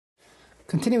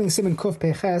Continuing Siman Kuf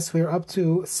Peches, we're up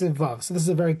to Vav. So this is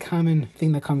a very common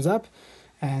thing that comes up,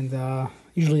 and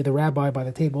usually the rabbi by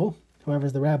the table,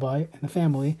 whoever's the rabbi in the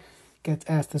family, gets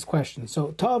asked this question.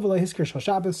 So Ta'av Lo Hiskir Shal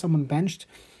Shabbos, someone benched,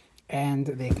 and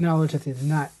they acknowledge that they did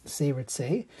not say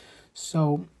Retzei.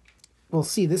 So we'll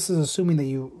see. This is assuming that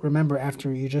you remember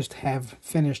after you just have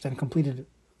finished and completed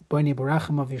B'nai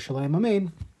Barachim of Yerushalayim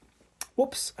Amen.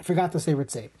 Whoops, I forgot to say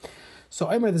Retzei. So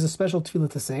there's a special tefillah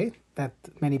to say that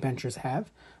many benchers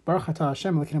have. Baruch Atah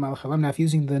Hashem Elokeinu melech haolam. Now, if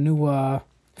using the new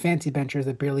fancy benchers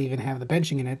that barely even have the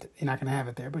benching in it, you're not going to have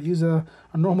it there. But use a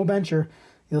normal bencher,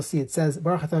 you'll see it says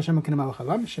Baruch Atah Hashem Elokeinu melech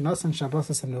haolam shenasan Shabbos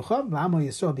hasemenucha v'amo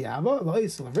Yisrael Vyavo lo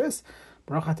yisrael v'ris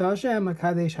Baruch Atah Hashem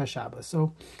Hakadosh HaShabbos.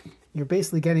 So you're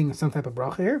basically getting some type of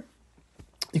bracha here.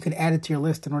 You could add it to your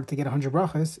list in order to get 100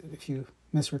 brachas if you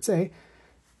miss Retzei.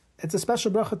 It's a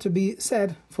special bracha to be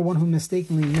said for one who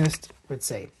mistakenly missed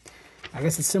Retzei. I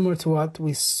guess it's similar to what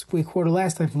we quoted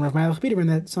last time from Rav Malach Biederman,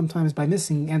 that sometimes by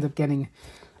missing you end up getting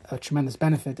a tremendous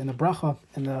benefit in the bracha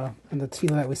and the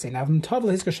tefillah that we say. Now,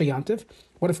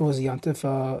 what if it was a yantif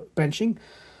benching?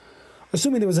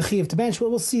 Assuming there was a chiyuv to bench, well,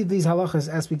 we'll see these halachas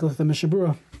as we go through the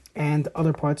Mishabura and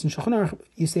other parts in Shulchan Aruch.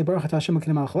 You say Baruch Atah Hashem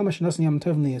Elokeinu melech haolam asher nasan yom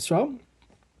tov liyisrael.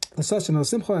 The Sasha no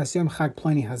Simcha es Yom Chag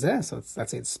Ploni Hazeh. So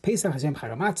let's say it's Pesach es Yom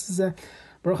Chag Hamatzah.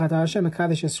 Baruch Atah Hashem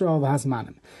Hakadosh Yisrael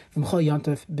v'Hazmanim. V'mchol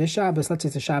Yontif b'Shabbos. Let's say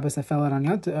it's a Shabbos that fell out on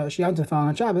Yontif fell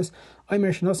on Shabbos.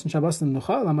 Omer Shnos and Shabbos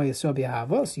l'Menucha Lama Yisrael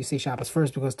Vyavo. So you say Shabbos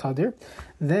first because Tadir.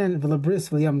 Then v'Labris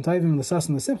v'Yom Tovim l'Sasha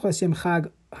no Simcha es Yom Chag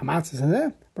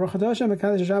Hamatzah. Baruch Atah Hashem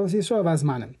Hakadosh Shabbos Yisrael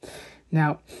v'Hazmanim.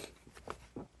 Now,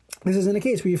 this is in a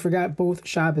case where you forgot both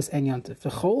Shabbos and Yontif. The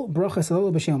chol brachas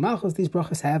alolu b'shem u'malchus. These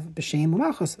brachas have b'shem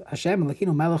u'malchus. Hashem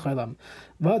Elokeinu melech haolam.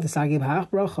 V'adesagi b'hach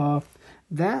bracha.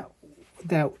 That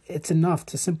it's enough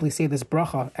to simply say this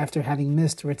bracha after having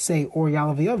missed Retzei or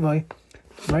Yaleh Vyavo.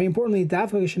 Very importantly,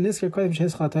 that's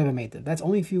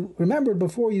only if you remembered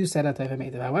before you said Atayv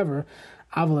HaMeitiv. However,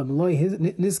 avalim loy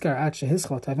niskar at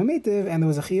shehischal Atayv HaMeitiv, and there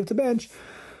was a chiyuv to bench,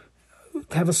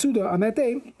 to have a suda on that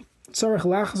day. A person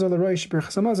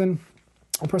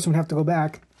would have to go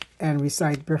back and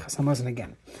recite Birchas Hamazon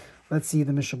again. Let's see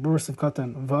the Mishabur of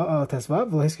Katan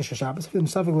Tesvav V'Hiskir Shabbos. Im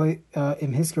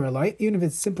Hiskir Alai, even if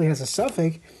it simply has a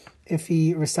suffix, if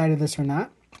he recited this or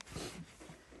not.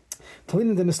 We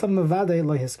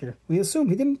assume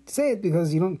he didn't say it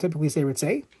because you don't typically say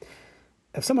Retzei.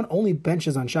 If someone only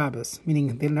benches on Shabbos,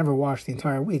 meaning they never wash the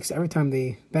entire week, so every time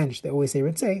they bench, they always say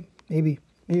Retzei, maybe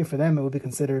for them it would be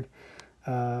considered.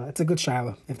 It's a good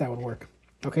shaila if that would work.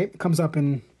 Okay, it comes up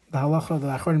in the halacha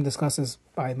that Achronim discusses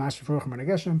by Mashra Furuchim and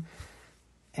Geshem,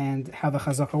 and how the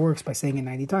chazaka works by saying it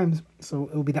 90 times. So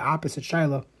it will be the opposite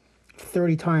shaila,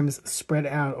 30 times spread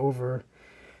out over,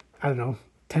 10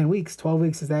 weeks, 12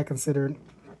 weeks. Is that considered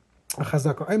a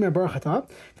chazaka? If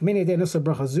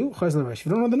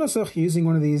you don't know the nusach, you're using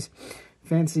one of these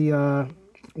fancy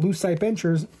loose side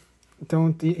benchers.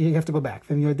 You have to go back.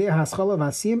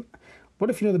 What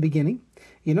if you know the beginning?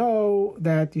 You know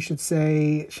that you should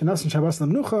say Shenas and Shabbos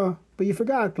Lamnucha, but you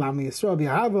forgot Lama Yisrael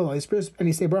Vyavo, and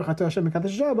you say Baruch Atah Hashem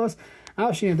Hakadosh Shabbos.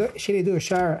 Al Sheni do a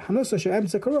shar Hanusa Shem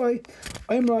Zakaroi.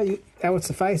 That would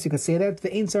suffice. You could say that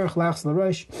the Ein Tzarich Lachs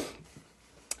L'Rosh,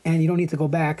 and you don't need to go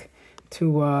back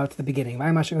to the beginning.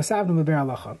 Yabim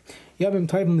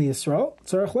Tovim LiYisrael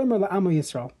Tzarich Lemer LaAmo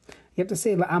Yisrael. You have to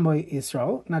say La'amo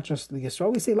Yisrael, not just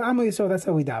Yisrael. We say La'amo Yisrael, that's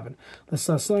how we daven.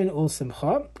 L'sasoin ul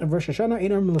simcha. Rosh Hashanah,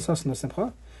 ein orm l'sasoin ul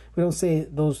simcha. We don't say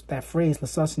that phrase,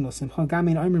 l'sasoin ul simcha. Gam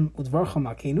ein orm udvarcha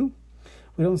malkeinu.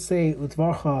 We don't say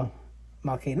udvarcha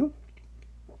malkeinu.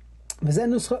 V'zeh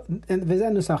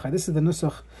nusach. This is the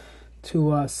nusach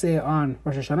to say on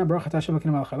Rosh Hashanah. Baruch Atah Hashem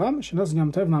Elokeinu melech haolam. Shenos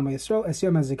yom tov la'amo Yisrael. Es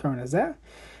yom hazikaron hazeh.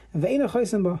 Ve'ein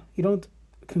ha'chosim ba. You don't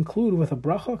conclude with a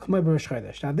bracha.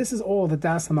 Now this is all the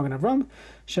Das HaMagen Avram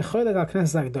Shechoyleg al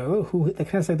Knesset Agdola, who the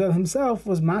Knesset Agdola himself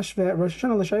was mashve Rosh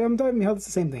Hashanah l'Shayam Tovim. He held it's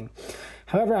the same thing.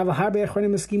 However, Aval Harbe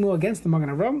Achronim eskimu against the Magen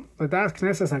Avram, the Das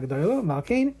Knesset Agdola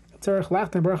Malkein Tzarich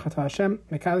Lachtem Baruch Atah Hashem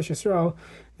Hakadosh Yisrael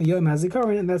Yom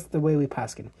HaZikaron, and that's the way we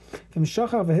paskin. From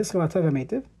Shachav v'Hiskal Atayv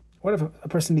HaMeitiv. What if a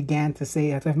person began to say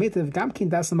Atayv HaMeitiv Gamkin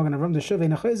Das HaMagen Avram D'Shuv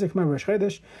Ein HaChoyzik K'mar Rosh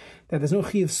Chodesh, that there's no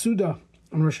Chiyav Suda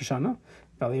on Rosh Hashanah.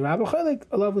 You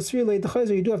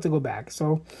do have to go back.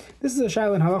 So this is a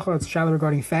shaila in halacha. It's a shaila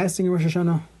regarding fasting in Rosh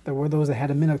Hashanah. There were those that had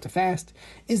a minhag to fast.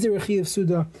 Is there a chiyuv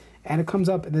suda? And it comes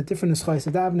up in the different nuschais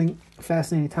of davening.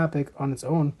 Fascinating topic on its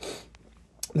own.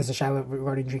 There's a shaila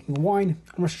regarding drinking wine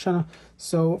on Rosh Hashanah.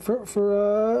 So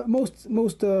for most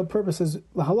purposes,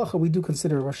 the halacha, we do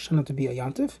consider Rosh Hashanah to be a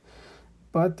yantif,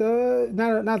 but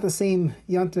not the same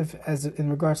yantif as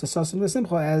in regards to sasim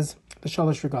v'simcha as the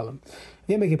shalosh regalim.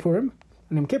 Yom Kippurim.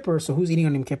 on Yom Kippur. So who's eating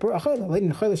on Yom Kippur? He has to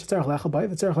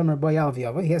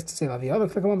say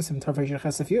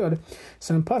Laviava.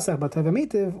 So in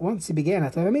Pasach, once he began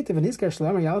at Tavametiv, and his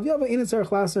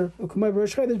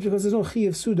because there's no Chi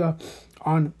of Suda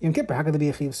on Yom Kippur. How could there be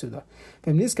a Chi of Suda?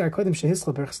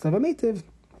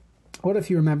 What if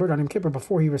he remembered on Yom Kippur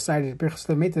before he recited Birchas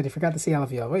Tavametiv that he forgot to say Yaleh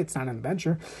Vyavo? It's not an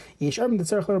adventure. Don't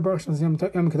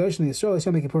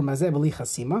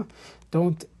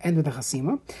end with a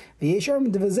chasima.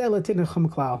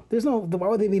 There's no, why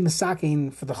would they be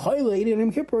masaking for the Chayla eating on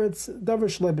Yom Kippur? It's davar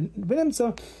shleb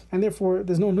b'nimtza, and therefore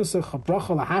there's no nusach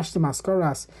bracha lahashta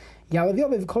maskaras. You don't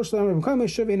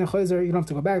have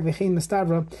to go back,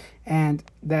 and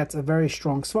that's a very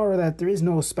strong svara that there is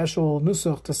no special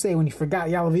nusach to say when you forgot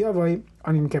Yaleh Vyavo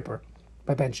on Yom Kippur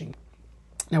by benching.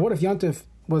 Now, what if Yontif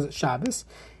was Shabbos?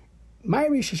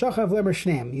 You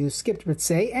skipped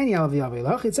Retzei and Yaleh Vyavo.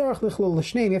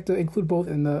 You have to include both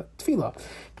in the tefillah.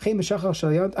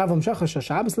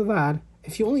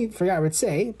 If you only forgot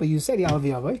Retzei, but you said Yaleh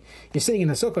Vyavo, you're sitting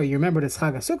in a sukkah, you remembered it's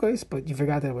Chag HaSukkos, but you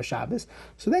forgot that it was Shabbos.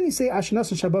 So then you say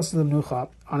Ashnasan Shabbos L'Menucha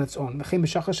on its own. Fine.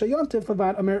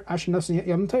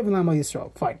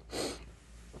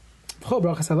 All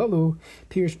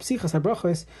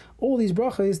these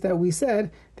brachas that we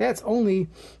said, that's only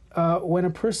when a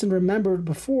person remembered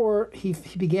before he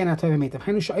began at Tavametiv.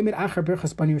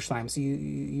 So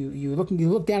you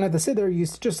look down at the siddur, you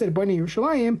just said Bani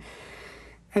Yerushalayim,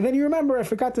 and then you remember, I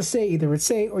forgot to say either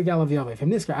Retzei or Yaleh Vyavo.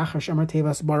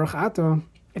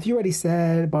 If you already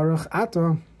said Baruch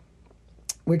Ato,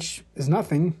 which is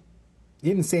nothing,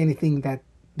 you didn't say anything that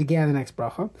began the next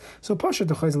bracha. So Pasha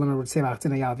to Chayzel Amar Retzei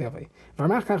B'Achtin Yaleh Vyavo.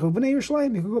 V'Ramachach U'Bnei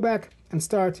Yerushalayim, you can go back and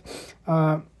start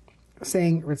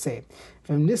saying Retzei.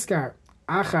 From Niskar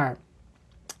Achar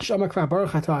Shamakva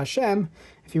Baruch Ato Hashem.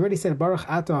 If you already said Baruch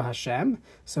Ato Hashem,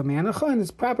 so Me'anachon,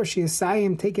 it's proper she is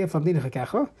sayim take it from Dinach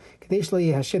Kadesh Lo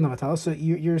Hashem Navatala. So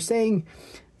you're saying,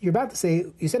 you're about to say,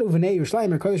 you said Uvenei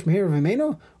Yerushalayim or Kodesh Mehir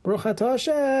V'Meinu Baruch Ato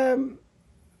Hashem.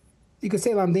 You could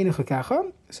say Lam Dinach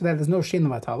so that there's no Shin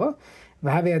Navatala.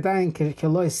 V'Havei Adayin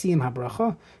Keloi Siyim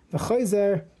HaBracha.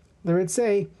 V'Choizer the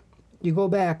Retzei, you go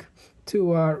back to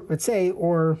Retzei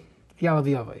or Yaleh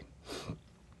Vyavo.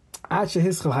 Ad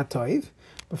shehischel hatoiv,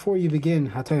 before you begin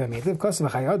hatoiv amitliv, kosav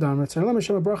ha'chayadam, Retzei Lam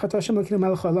Hashem Baruch Hashem Elokeinu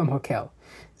Melech Haolam Hokel.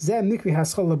 Zeh mikri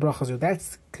haschol lebrachazu.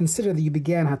 That's considered that you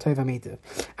began hatoiv amitliv.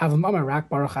 Avim Amar Rak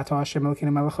Baruch Hashem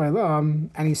Elokeinu Melech Haolam,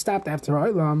 and he stopped after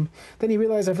Haolam. Then he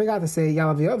realized, I forgot to say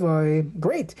Yaleh Vyavo.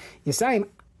 Great. Yisayim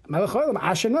Melech Haolam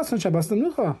Asher Nasan Shabbos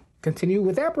L'Menucha. Continue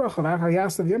with that bracha.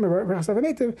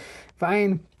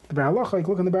 Fine. The Bar Halacha, you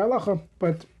can look in the Bar Halacha,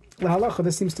 but the halacha,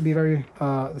 this seems to be very,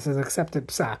 this is accepted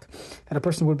psak, that a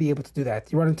person would be able to do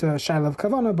that. You run into a shaila of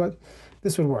kavana, but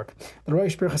this would work. The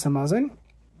Roish Birchas Hamazon,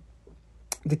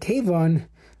 the Kevon,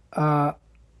 the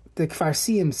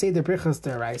Kfarsiyim say the Birchas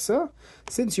Deraisa.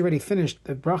 Since you already finished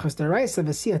the Birchas Deraisa,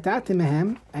 V'siyat Datim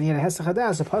and you had a Hesach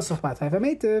Hadas, a Pasach B'Atayv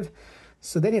HaMeitiv,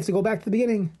 so then you have to go back to the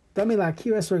beginning. It's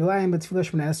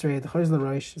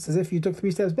as if you took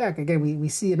 3 steps back. Again, we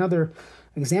see another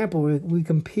example where we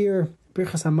compare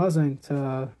Birchas Hamazon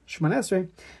to Shemon Esrei.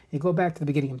 You go back to the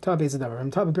beginning. Let's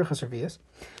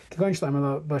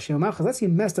say you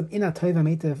messed up in a Tayv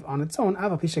HaMeitiv on its own.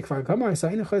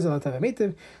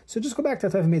 So just go back to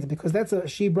Tayv HaMeitiv because that's a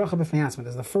Shi Bracha B'Fnei.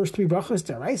 There's the first 3 brachas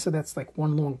there, right? So that's like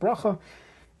one long bracha.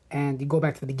 And you go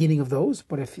back to the beginning of those.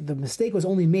 But if the mistake was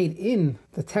only made in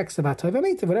the text about Hatoiv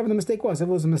HaMeitiv, whatever the mistake was, if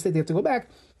it was a mistake, you have to go back.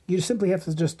 You just simply have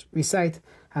to just recite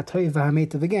Hatoiv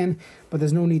HaMeitiv again, but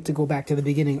there's no need to go back to the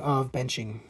beginning of benching.